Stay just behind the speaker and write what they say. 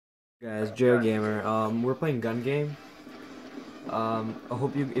Guys, JRGamer. We're playing gun game. I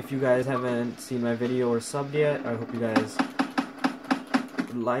hope if you guys haven't seen my video or subbed yet, I hope you guys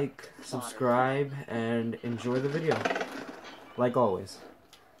like, subscribe, and enjoy the video. Like always.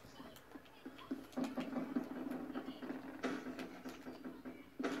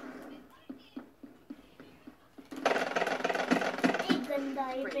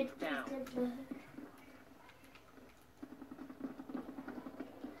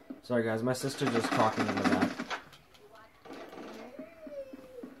 Sorry guys, my sister's just talking in the back.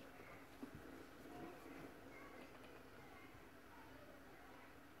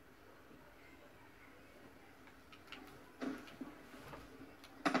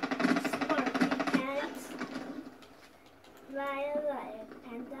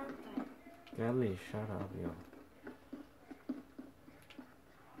 Kelly, shut up, yo.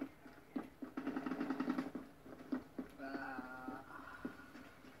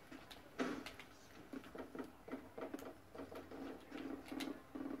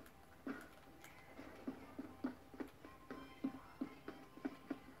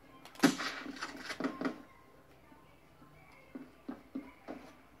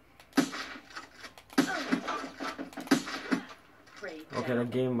 Okay, the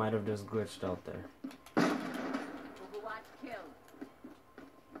game might have just glitched out there.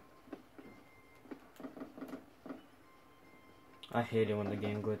 I hate it when the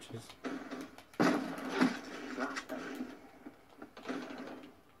game glitches.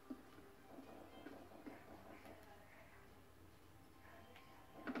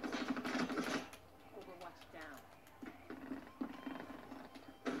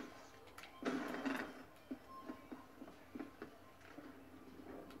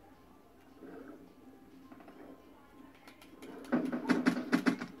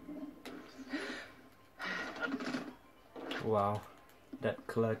 Wow, that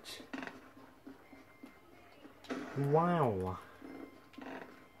clutch. Wow.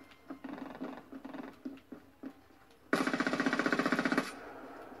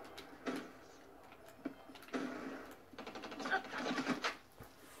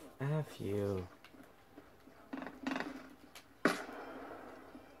 F you.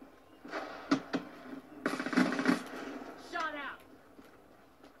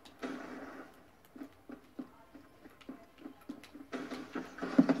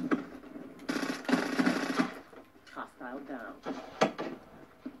 Down.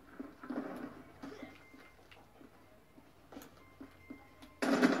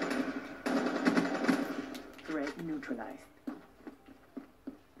 Threat neutralized.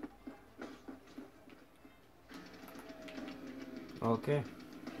 Okay.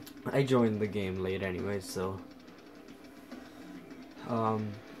 I joined the game late anyway, so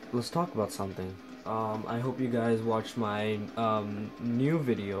let's talk about something. I hope you guys watched my new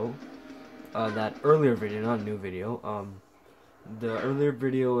video. That earlier video, not new video. The earlier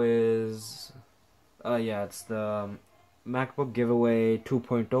video is, yeah, it's the MacBook giveaway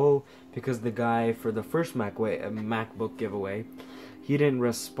 2.0, because the guy for the first MacBook giveaway, he didn't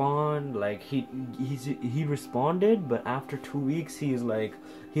respond. Like he responded, but after 2 weeks, he's like,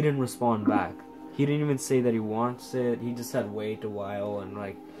 he didn't respond back. He didn't even say that he wants it. He just said wait a while, and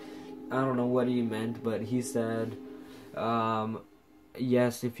like, I don't know what he meant, but he said,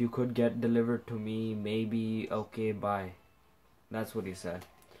 yes, if you could get delivered to me, maybe, okay, bye. That's what he said.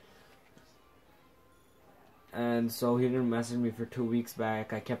 And so he didn't message me for 2 weeks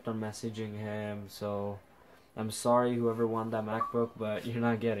back. I kept on messaging him, so I'm sorry whoever won that MacBook, but you're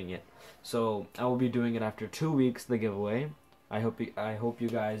not getting it. So I will be doing it after 2 weeks, the giveaway. I hope you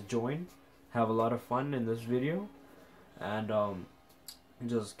guys join, have a lot of fun in this video, and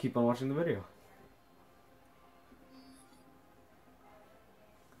just keep on watching the video.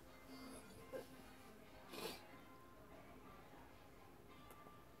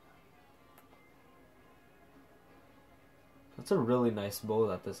 That's a really nice bow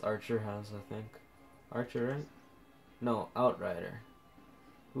that this Archer has, I think. Archer, right? No, Outrider.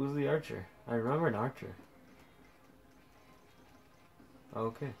 Who's the Archer? I remember an Archer.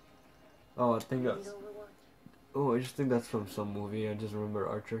 Okay. Oh, I think that's... Oh, I just think that's from some movie. I just remember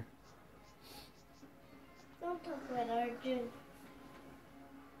Archer. Don't talk about Archer.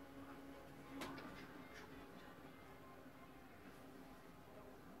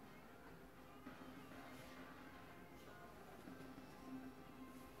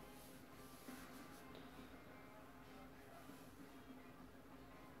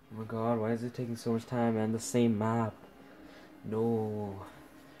 Oh my god, why is it taking so much time, and the same map? No,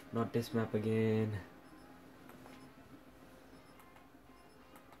 not this map again.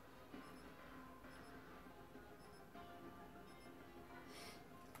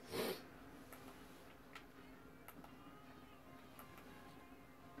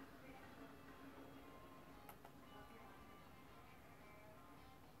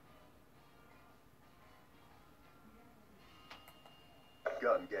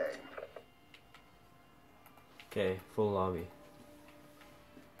 gun game. Okay, full lobby.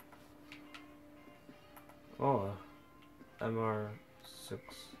 Oh, MR6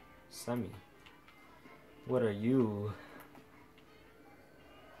 semi. What are you?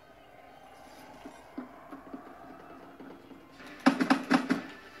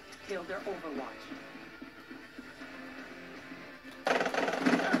 Kill their Overwatch.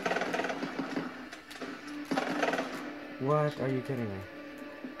 What? Are you kidding me?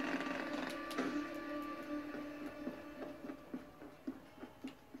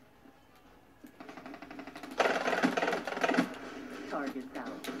 Target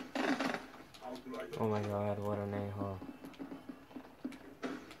down. Oh my god, what an a-hole.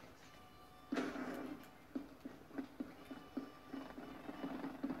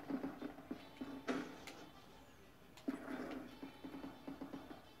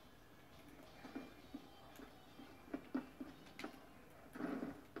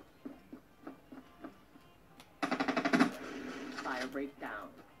 Fire break down.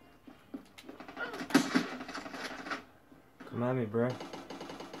 Come at me, bruh.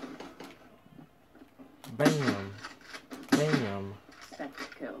 Bam! Bam! Spectre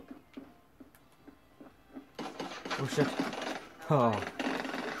killed. Oh shit. Oh.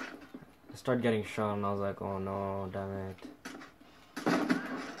 I started getting shot and I was like, oh no, damn it.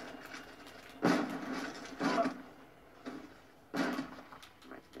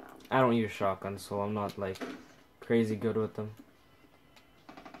 I don't use shotguns, so I'm not like crazy good with them.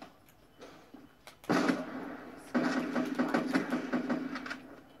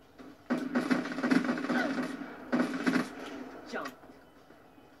 Jump.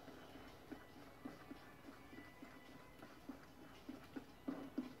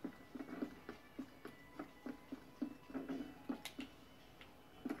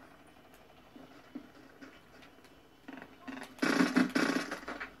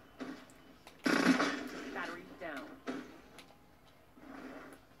 Batteries down.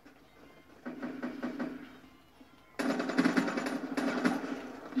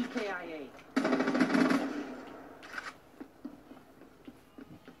 EKIA.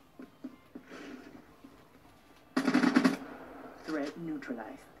 Threat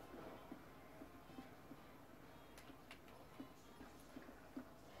neutralized.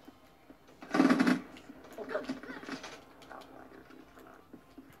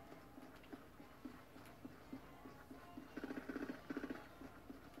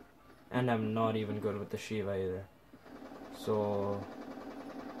 And I'm not even good with the Shiva either. So...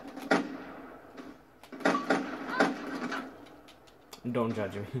 don't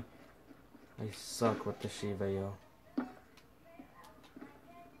judge me. I suck with the Shiva, yo.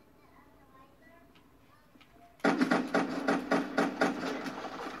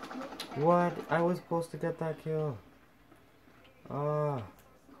 What? I was supposed to get that kill. Ah.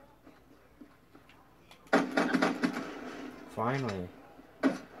 Finally.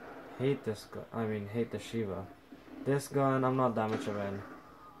 Hate this gun. I mean, hate the Shiva. This gun, I'm not that much of an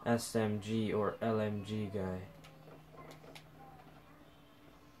SMG or LMG guy.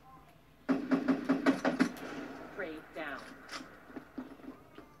 Trade down.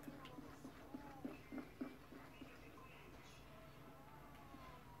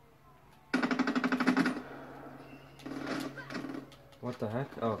 What the heck?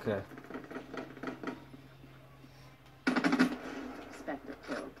 Oh, okay. Spectre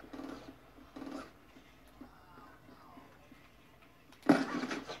killed.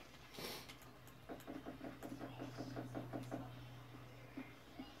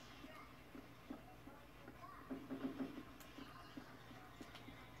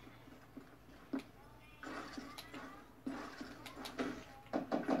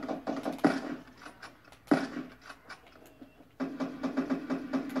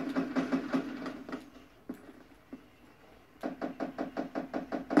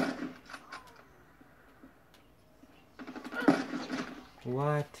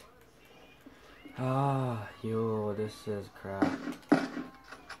 What? Ah, yo, this is crap.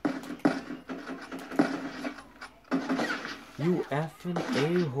 You effing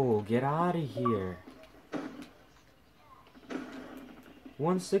a-hole, get out of here.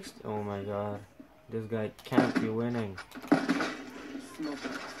 160. Oh my god. This guy can't be winning.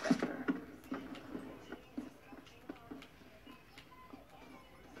 Smoking Spectre.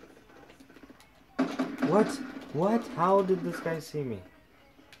 What? What? How did this guy see me?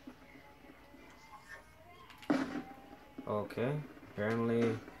 Okay.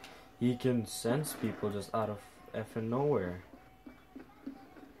 Apparently he can sense people just out of effing nowhere.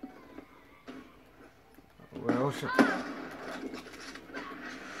 Well, shit.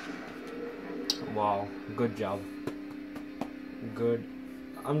 Wow. Good job. Good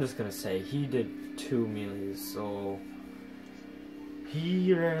I'm just gonna say he did 2 melees, so he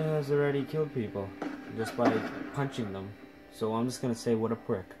has already killed people just by punching them. So I'm just gonna say, what a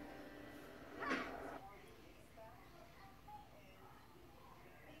prick.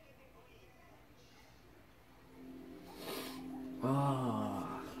 Ah.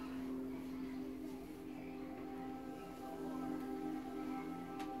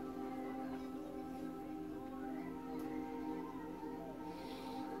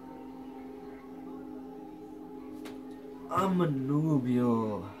 I'm a noob,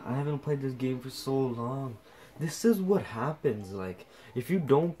 yo. I haven't played this game for so long. This is what happens, like, if you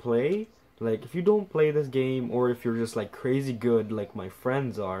don't play, this game, or if you're just, like, crazy good, like my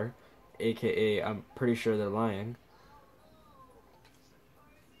friends are, aka, I'm pretty sure they're lying.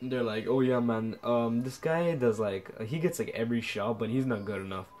 They're like, oh yeah, man, this guy does, like, he gets, like, every shot, but he's not good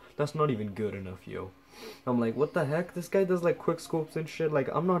enough. That's not even good enough, yo. I'm like, what the heck? This guy does, like, quick scopes and shit. Like,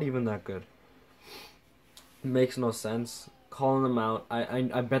 I'm not even that good. Makes no sense. Calling them out.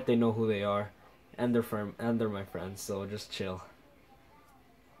 I bet they know who they are, and they're my friends. So just chill.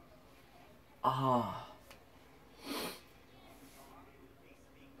 Ah.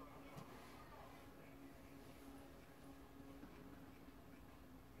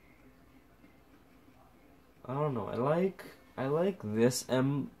 I don't know. I like this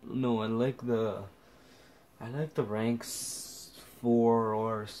no, I like the ranks 4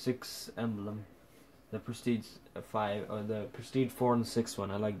 or 6 emblem. The Prestige 5 or the Prestige 4 and 6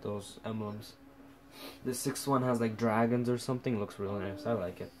 one. I like those emblems. The 6th one has like dragons or something. Looks really nice. I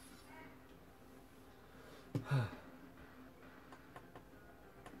like it.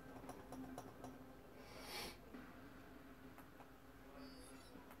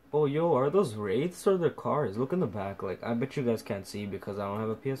 Oh, yo, are those wraiths or the cars? Look in the back. Like, I bet you guys can't see because I don't have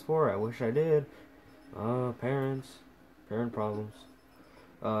a PS4. I wish I did. Parent problems.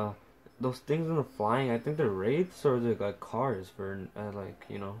 Those things in the flying, I think they're wraiths or they're like cars for like,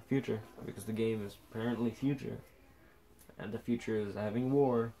 you know, future, because the game is apparently future, and the future is having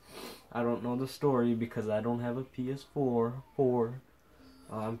war. I don't know the story because I don't have a PS4.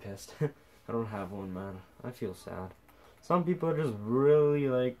 I'm pissed. I don't have one, man. I feel sad. Some people are just really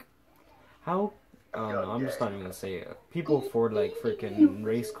like, how? I don't know. I'm just not even gonna say it. People afford like freaking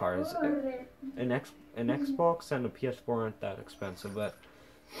race cars. An Xbox and a PS4 aren't that expensive, but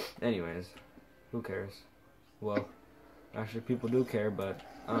anyways, who cares? Well, actually, people do care, but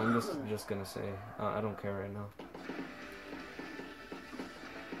I'm just gonna say I don't care right now.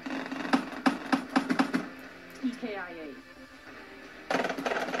 EKIA.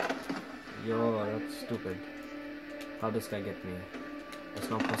 Yo, that's stupid. How this guy get me? It's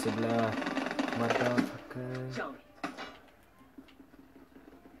not possible, motherfucker. Show me.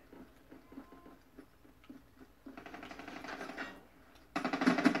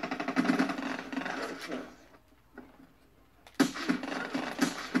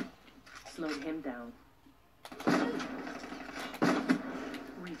 Slowed him down.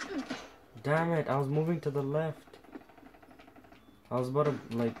 Damn it, I was moving to the left. I was about to,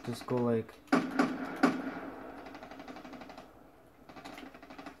 like, just go, like...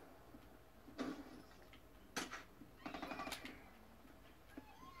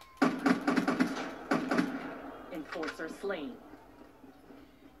 Enforcer slain.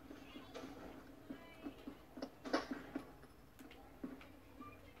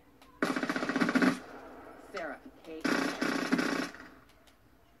 Sarah, Kate.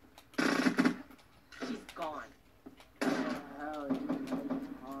 She's gone. Oh,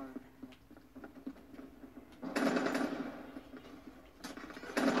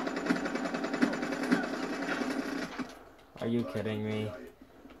 Are you kidding me?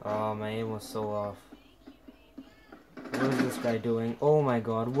 Oh, my aim was so off. What is this guy doing? Oh my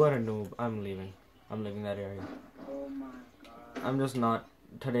god, what a noob. I'm leaving. I'm leaving that area. oh my god. I'm just not...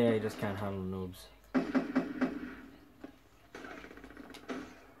 Today I just can't handle noobs.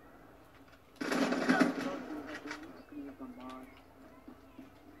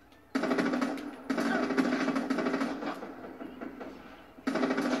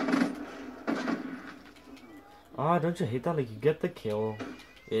 Ah, don't you hate that? Like, you get the kill.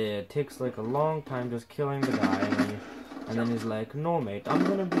 It takes like a long time just killing the guy, and then he's like, no mate, I'm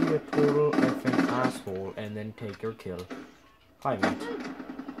gonna be a total effing asshole and then take your kill. Hi mate.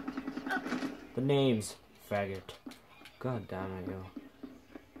 The name's faggot. God damn it, yo.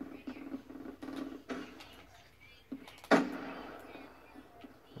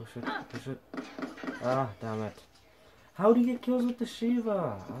 Oh shit, oh shit. Ah, damn it. How do you get kills with the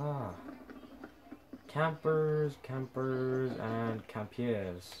Shiva? Ah. Campers, and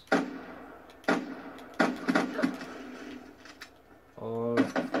campiers. Oh,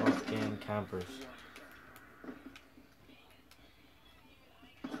 let's campers.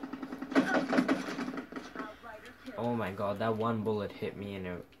 Oh my god, that one bullet hit me and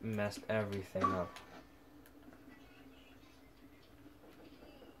it messed everything up.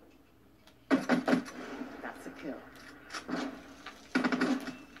 That's a kill.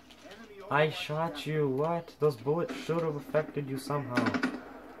 I shot you, what? Those bullets should have affected you somehow.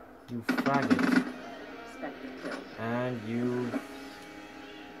 You faggot. And you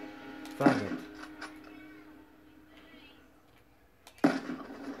faggot.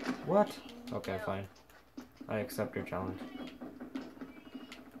 What? Okay, fine. I accept your challenge.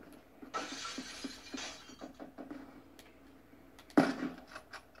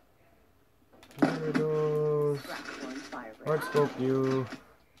 There it goes. Hard scope you.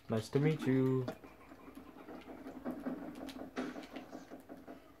 Nice to meet you.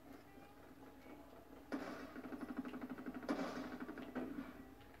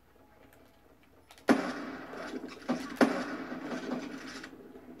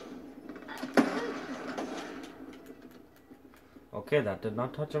 Okay, that did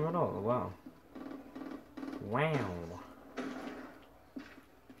not touch him at all. Wow. Wow.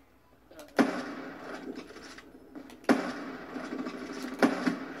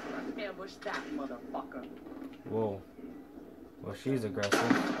 Ambush that motherfucker. Whoa. Well, she's aggressive.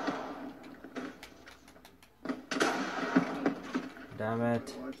 Damn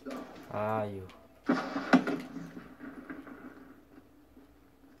it. Ah, you.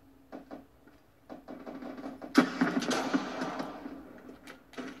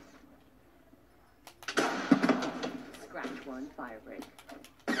 Scratch one, fire break.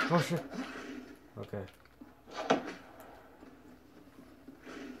 Oh shit. Okay.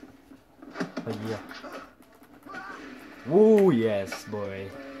 Oh yeah. Woo, yes, boy.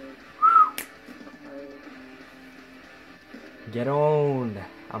 Get owned.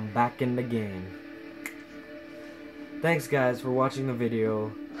 I'm back in the game. Thanks guys for watching the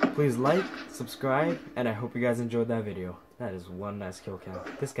video. Please like, subscribe, and I hope you guys enjoyed that video. That is one nice kill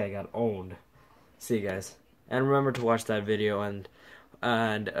count. This guy got owned. See you guys. And remember to watch that video and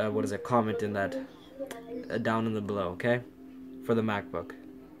what is it? Comment in that down in the below, okay? For the MacBook.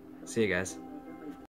 See you guys.